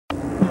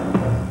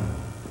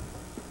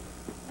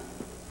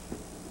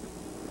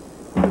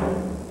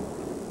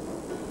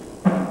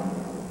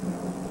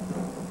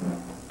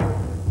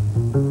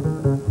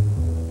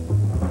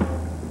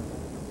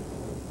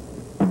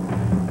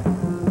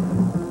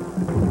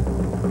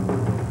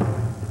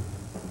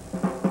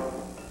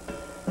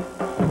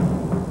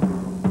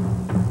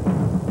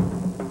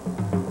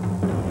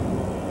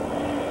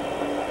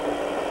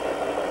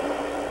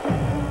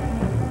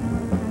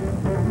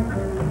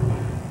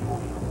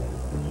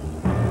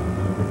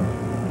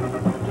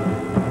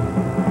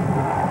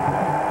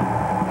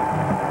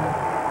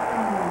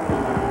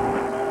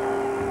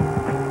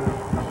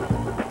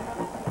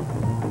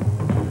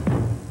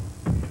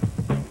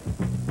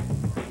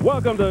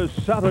Welcome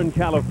to Southern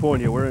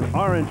California. We're in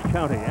Orange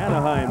County,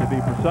 Anaheim to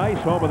be precise,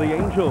 home of the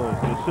Angels,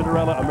 the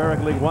Cinderella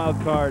American League wild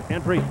card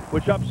entry,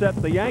 which upset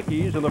the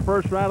Yankees in the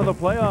first round of the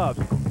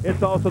playoffs.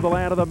 It's also the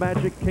land of the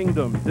Magic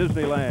Kingdom,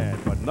 Disneyland,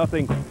 but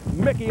nothing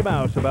Mickey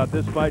Mouse about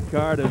this fight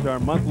card as our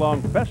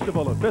month-long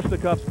festival of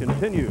fisticuffs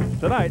continues.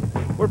 Tonight,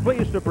 we're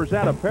pleased to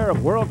present a pair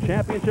of World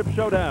Championship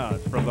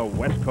showdowns from the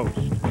West Coast.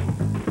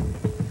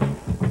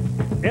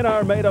 In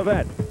our main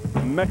event,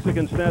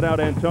 Mexican standout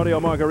Antonio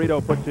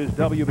Margarito puts his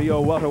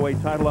WBO welterweight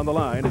title on the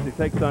line as he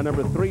takes on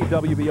number 3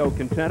 WBO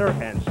contender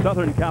and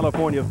Southern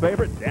California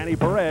favorite Danny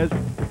Perez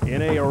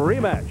in a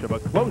rematch of a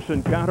close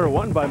encounter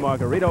won by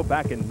Margarito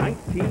back in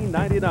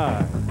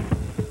 1999.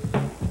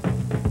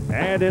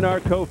 And in our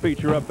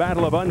co-feature, a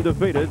battle of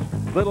undefeateds,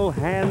 Little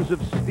Hands of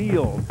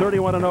Steel.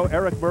 31-0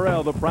 Eric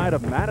Morel, the pride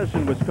of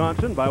Madison,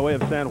 Wisconsin, by way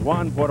of San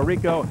Juan, Puerto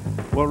Rico,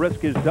 will risk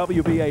his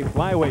WBA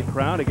flyweight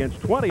crown against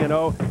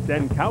 20-0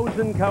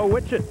 Denkaosan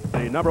Kaovichit,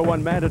 the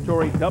 #1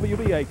 mandatory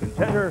WBA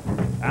contender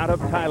out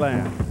of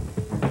Thailand.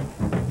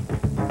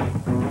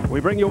 We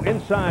bring you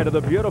inside of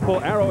the beautiful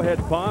Arrowhead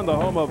Pond, the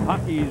home of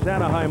hockey's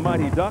Anaheim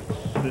Mighty Ducks.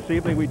 This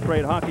evening we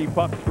trade hockey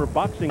pucks for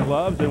boxing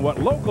gloves in what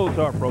locals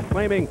are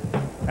proclaiming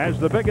as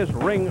the biggest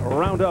ring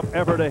roundup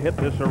ever to hit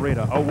this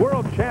arena. A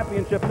World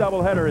Championship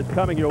doubleheader is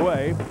coming your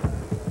way.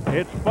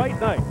 It's fight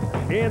night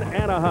in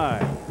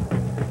Anaheim.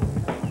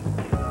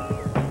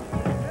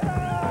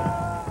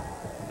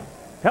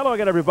 Hello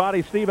again,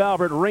 everybody. Steve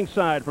Albert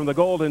ringside from the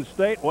Golden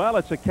State. Well,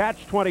 it's a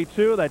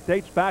catch-22 that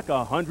dates back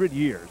 100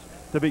 years.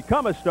 To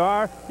become a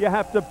star, you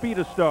have to beat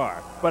a star.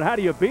 But how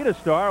do you beat a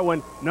star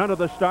when none of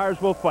the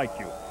stars will fight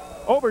you?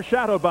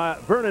 Overshadowed by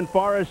Vernon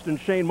Forrest and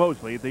Shane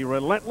Mosley, the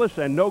relentless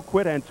and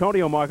no-quit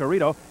Antonio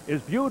Margarito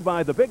is viewed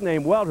by the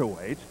big-name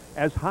welterweights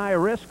as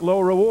high-risk,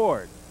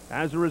 low-reward.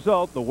 As a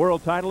result, the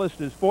world titleist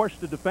is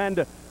forced to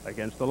defend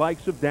against the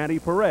likes of Danny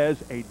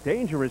Perez, a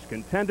dangerous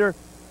contender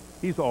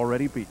he's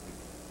already beaten.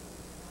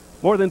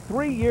 More than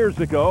 3 years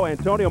ago,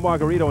 Antonio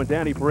Margarito and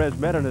Danny Perez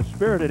met in a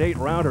spirited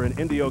 8-rounder in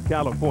Indio,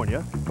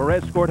 California.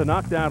 Perez scored a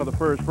knockdown in the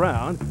first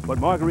round, but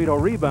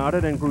Margarito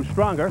rebounded and grew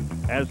stronger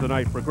as the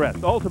night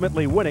progressed,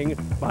 ultimately winning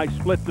by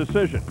split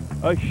decision.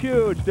 A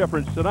huge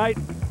difference tonight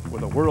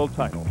with a world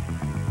title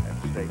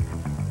at stake.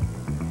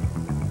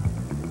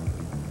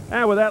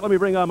 And with that, let me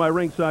bring on my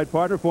ringside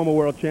partner, former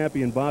world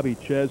champion Bobby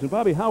Ches. And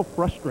Bobby, how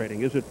frustrating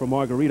is it for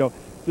Margarito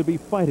to be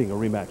fighting a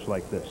rematch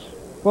like this?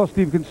 Well,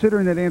 Steve,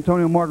 considering that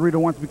Antonio Margarito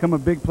wants to become a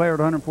big player at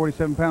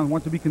 147 pounds,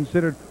 wants to be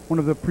considered one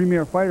of the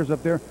premier fighters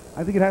up there,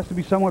 I think it has to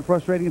be somewhat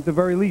frustrating at the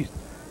very least.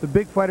 The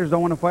big fighters don't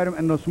want to fight him,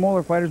 and the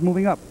smaller fighters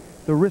moving up.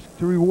 The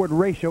risk-to-reward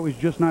ratio is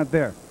just not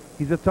there.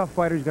 He's a tough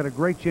fighter. He's got a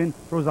great chin,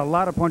 throws a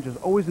lot of punches,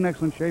 always in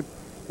excellent shape.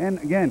 And,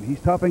 again,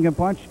 he's tough and can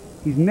punch.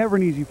 He's never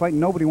an easy fight.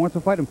 Nobody wants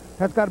to fight him.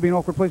 That's got to be an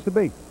awkward place to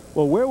be.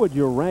 Well, where would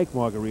you rank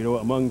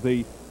Margarito among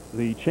the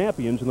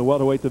champions in the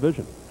welterweight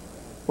division?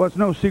 Well, it's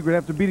no secret.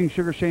 After beating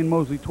Sugar Shane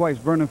Mosley twice,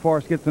 Vernon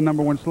Forrest gets the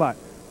 #1 slot.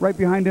 Right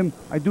behind him,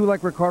 I do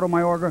like Ricardo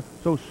Mayorga,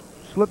 so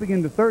slipping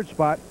in the 3rd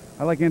spot,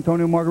 I like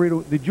Antonio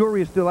Margarito. The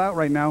jury is still out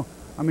right now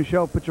on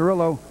Michel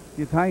Piccirillo,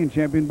 the Italian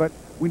champion, but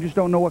we just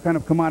don't know what kind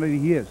of commodity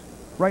he is.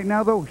 Right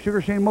now, though,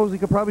 Sugar Shane Mosley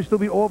could probably still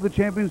be all of the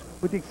champions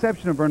with the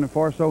exception of Vernon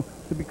Forrest, so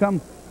to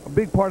become a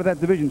big part of that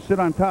division, sit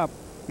on top,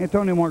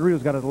 Antonio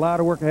Margarito's got a lot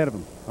of work ahead of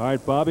him. All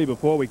right, Bobby,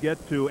 before we get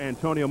to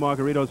Antonio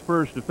Margarito's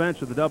first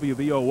defense of the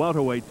WBO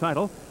welterweight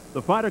title,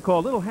 the fighter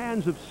called Little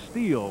Hands of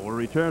Steel will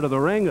return to the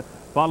ring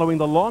following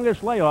the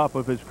longest layoff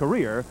of his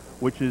career,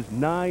 which is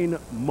 9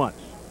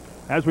 months.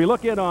 As we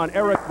look in on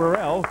Eric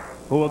Morel,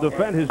 who will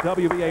defend his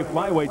WBA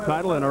flyweight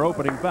title in our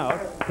opening bout,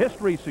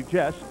 history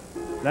suggests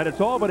that it's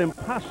all but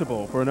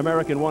impossible for an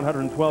American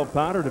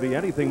 112-pounder to be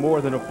anything more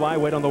than a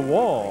flyweight on the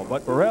wall.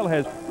 But Morel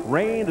has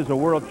reigned as a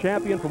world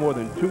champion for more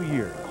than 2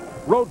 years.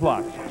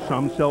 Roadblocks,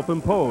 some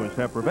self-imposed,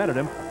 have prevented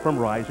him from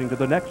rising to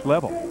the next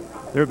level.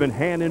 There have been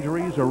hand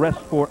injuries,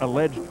 arrests for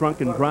alleged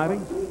drunken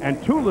driving, and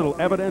too little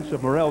evidence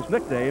of Morel's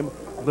nickname,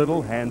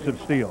 Little Hands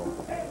of Steel.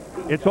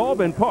 It's all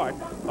been part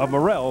of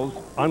Morel's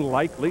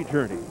unlikely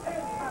journey.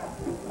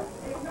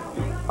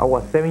 I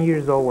was 7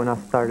 years old when I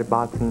started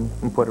boxing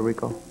in Puerto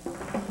Rico.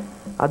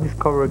 I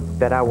discovered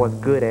that I was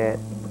good at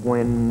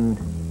when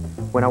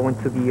I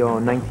went to the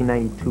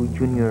 1992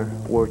 Junior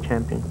World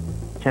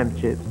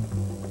Championships.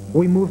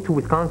 We moved to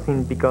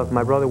Wisconsin because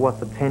my brother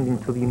was attending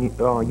to the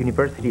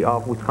University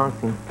of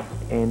Wisconsin,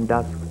 and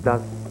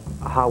that's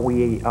how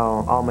we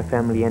all my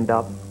family ended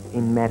up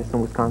in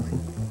Madison, Wisconsin.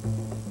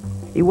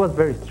 It was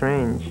very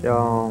strange.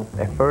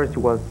 At first, it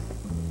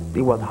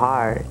was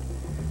hard,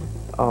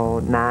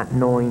 not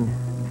knowing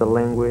the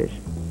language,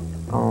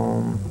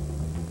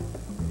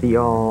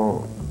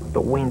 the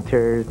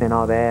winters and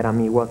all that. I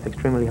mean, it was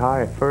extremely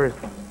hard at first.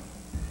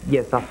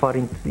 Yes, I fought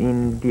in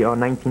the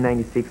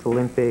 1996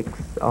 Olympics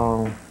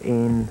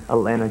in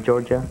Atlanta,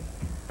 Georgia.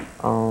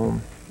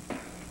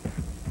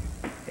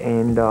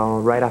 And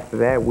right after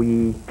that,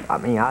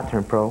 I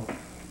turned pro.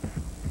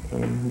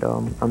 And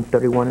I'm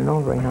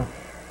 31-0 right now.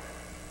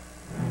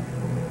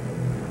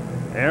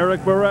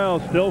 Eric Morel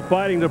still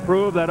fighting to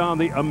prove that on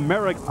the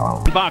American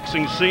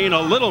boxing scene,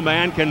 a little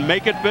man can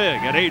make it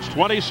big. At age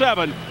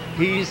 27,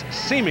 he's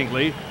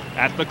seemingly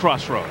at the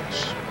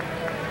crossroads.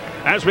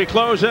 As we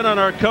close in on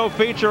our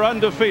co-feature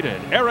undefeated,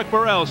 Eric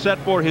Morel set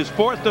for his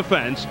 4th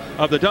defense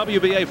of the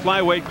WBA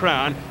flyweight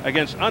crown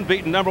against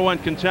unbeaten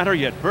 #1 contender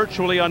yet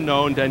virtually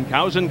unknown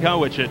Denkaosan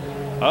Kaovichit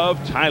of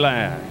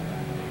Thailand.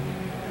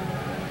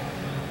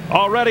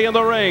 Already in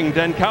the ring,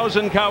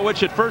 Denkaosan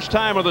Kaovichit, first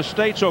time of the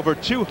States, over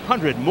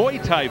 200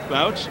 Muay Thai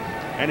bouts,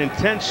 an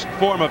intense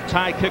form of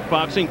Thai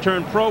kickboxing,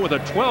 turned pro with a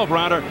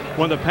 12-rounder,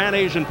 won the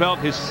Pan-Asian belt,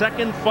 his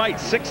 2nd fight,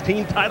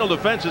 16 title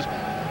defenses.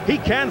 He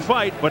can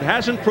fight, but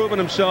hasn't proven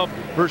himself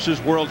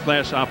versus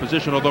world-class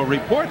opposition, although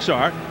reports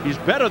are he's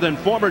better than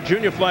former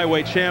junior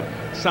flyweight champ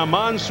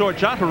Saman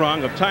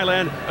Sorjaturong of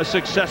Thailand, a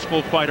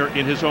successful fighter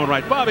in his own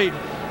right. Bobby,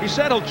 he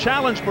said he'll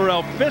challenge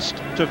Morel fist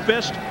to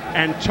fist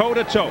and toe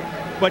to toe.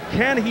 But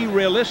can he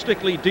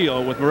realistically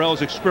deal with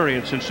Morel's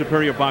experience and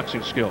superior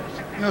boxing skills?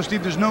 You know,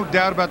 Steve, there's no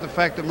doubt about the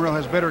fact that Morel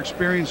has better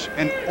experience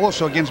and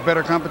also against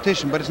better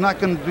competition, but it's not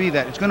going to be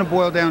that. It's going to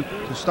boil down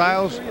to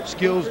styles,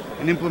 skills,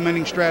 and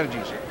implementing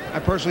strategies. I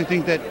personally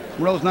think that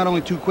Morel is not only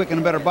too quick and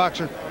a better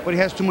boxer, but he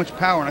has too much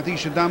power, and I think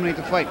he should dominate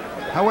the fight.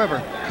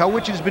 However,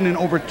 Kaovichit has been in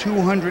over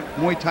 200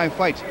 Muay Thai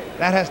fights.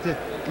 That has to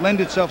lend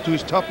itself to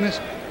his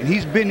toughness, and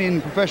he's been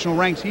in professional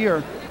ranks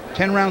here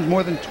 10 rounds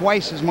more than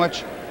twice as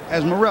much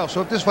as Morel.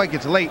 So if this fight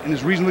gets late and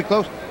is reasonably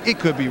close, it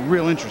could be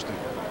real interesting.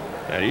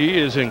 He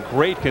is in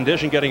great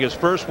condition, getting his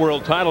first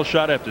world title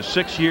shot after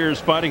 6 years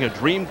fighting, a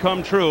dream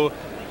come true,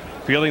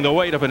 feeling the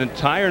weight of an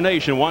entire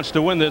nation, wants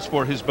to win this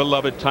for his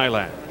beloved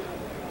Thailand.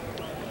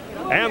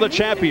 And the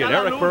champion,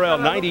 Eric Morel,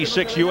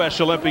 96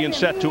 U.S. Olympian,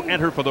 set to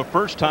enter for the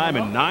first time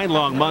in 9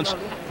 long months,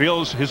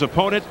 feels his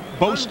opponent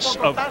boasts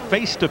of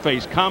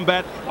face-to-face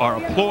combat are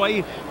a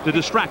ploy to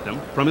distract him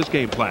from his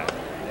game plan.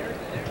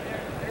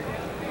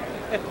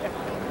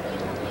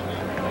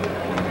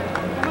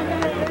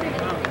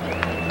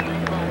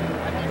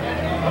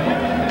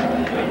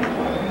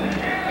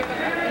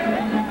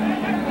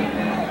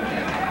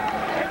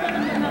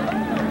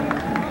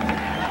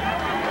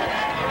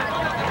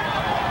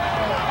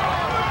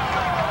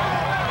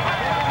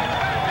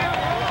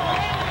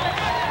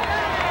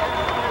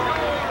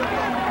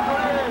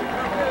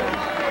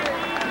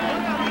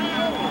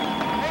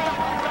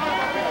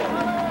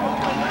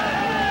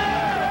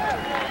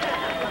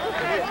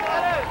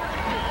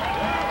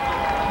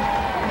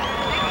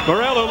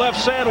 Morel, who left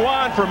San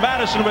Juan for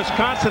Madison,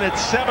 Wisconsin at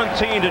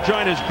 17 to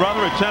join his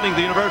brother attending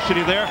the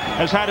university there,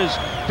 has had his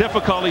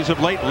difficulties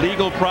of late,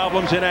 legal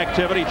problems,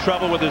 inactivity,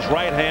 trouble with his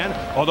right hand,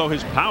 although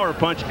his power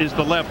punch is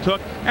the left hook,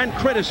 and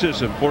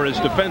criticism for his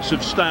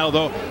defensive style,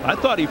 though I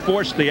thought he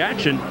forced the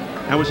action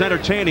and was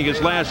entertaining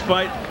his last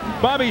fight.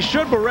 Bobby,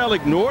 should Morel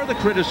ignore the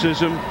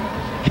criticism,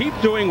 keep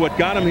doing what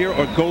got him here,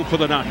 or go for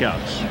the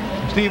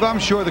knockouts? Steve, I'm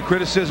sure the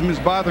criticism is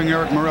bothering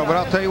Eric Morel, but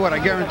I'll tell you what, I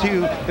guarantee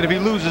you that if he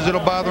loses,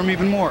 it'll bother him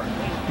even more.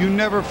 You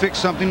never fix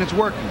something that's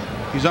working.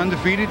 He's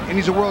undefeated, and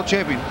he's a world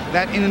champion.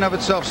 That in and of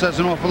itself says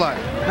an awful lot.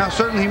 Now,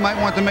 certainly he might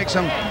want to make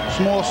some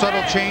small,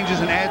 subtle changes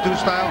and add to his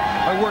style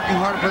by working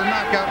harder for the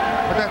knockout,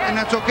 and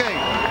that's okay.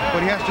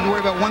 But he has to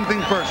worry about one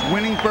thing first,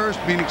 winning first,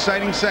 being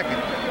exciting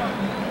second.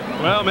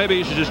 Well, maybe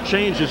he should just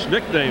change his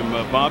nickname,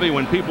 Bobby.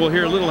 When people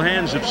hear Little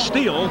Hands of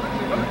Steel,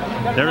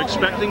 they're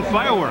expecting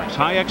fireworks,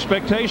 high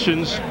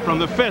expectations from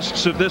the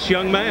fists of this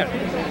young man.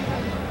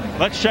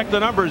 Let's check the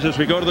numbers as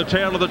we go to the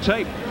tail of the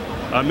tape.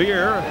 A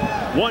mere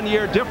 1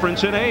 year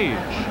difference in age.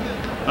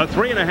 A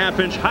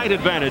 3.5-inch height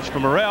advantage for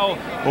Morel,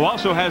 who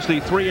also has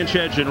the 3-inch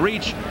edge in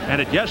reach.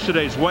 And at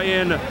yesterday's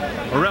weigh-in,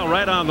 Morel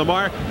right on the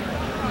mark,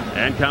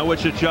 and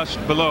Kaovichit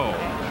just below.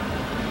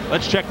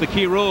 Let's check the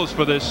key rules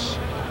for this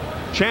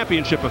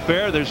championship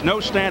affair. There's no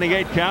standing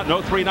 8 count,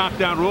 no 3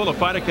 knockdown rule. A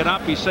fighter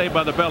cannot be saved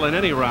by the bell in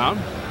any round.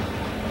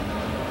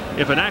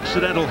 If an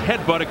accidental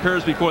headbutt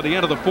occurs before the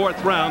end of the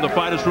 4th round, the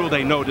fighters rule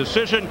a no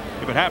decision.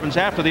 If it happens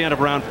after the end of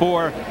round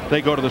 4, they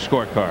go to the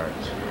scorecards.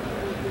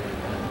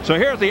 So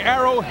here at the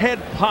Arrowhead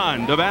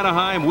Pond of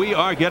Anaheim, we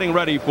are getting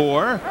ready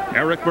for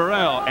Eric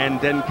Morel and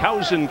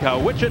Denkaosan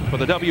Kaovichit for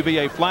the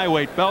WBA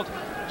flyweight belt,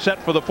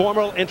 set for the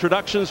formal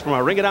introductions from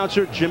our ring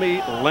announcer,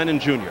 Jimmy Lennon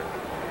Jr.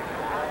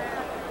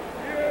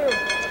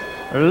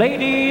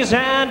 Ladies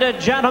and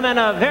gentlemen,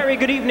 a very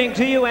good evening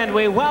to you, and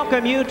we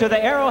welcome you to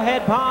the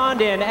Arrowhead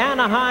Pond in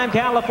Anaheim,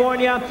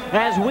 California,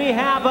 as we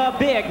have a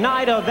big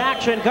night of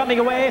action coming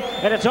away,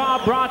 and it's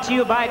all brought to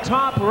you by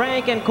Top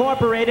Rank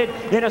Incorporated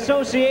in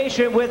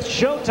association with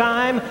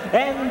Showtime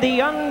and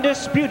the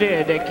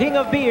undisputed King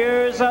of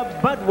Beers,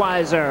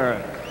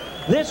 Budweiser.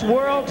 This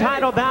world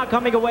title bout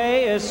coming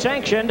away is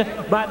sanctioned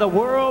by the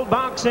World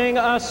Boxing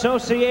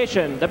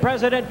Association. The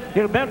president,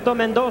 Gilberto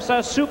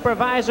Mendoza,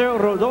 supervisor,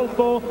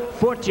 Rodolfo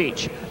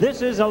Fortich.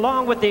 This is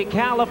along with the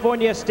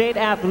California State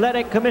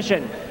Athletic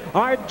Commission.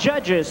 Our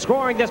judges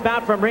scoring this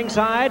bout from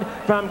ringside,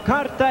 from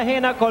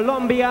Cartagena,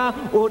 Colombia,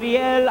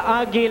 Uriel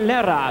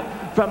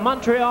Aguilera. From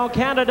Montreal,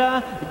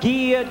 Canada,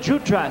 Guy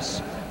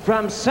Jutras.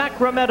 From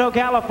Sacramento,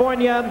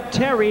 California,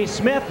 Terry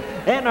Smith.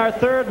 And our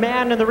third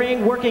man in the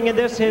ring, working in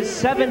this, his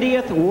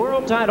 70th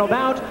world title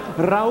bout,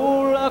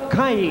 Raul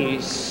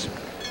Kais.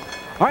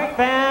 All right,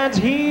 fans,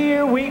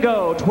 here we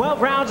go.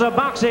 12 rounds of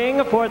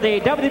boxing for the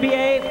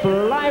WBA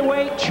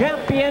Flyweight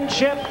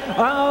Championship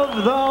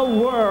of the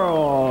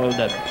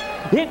World.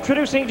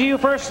 Introducing to you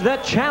first the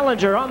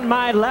challenger on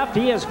my left.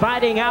 He is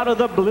fighting out of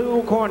the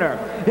blue corner.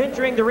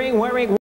 Entering the ring wearing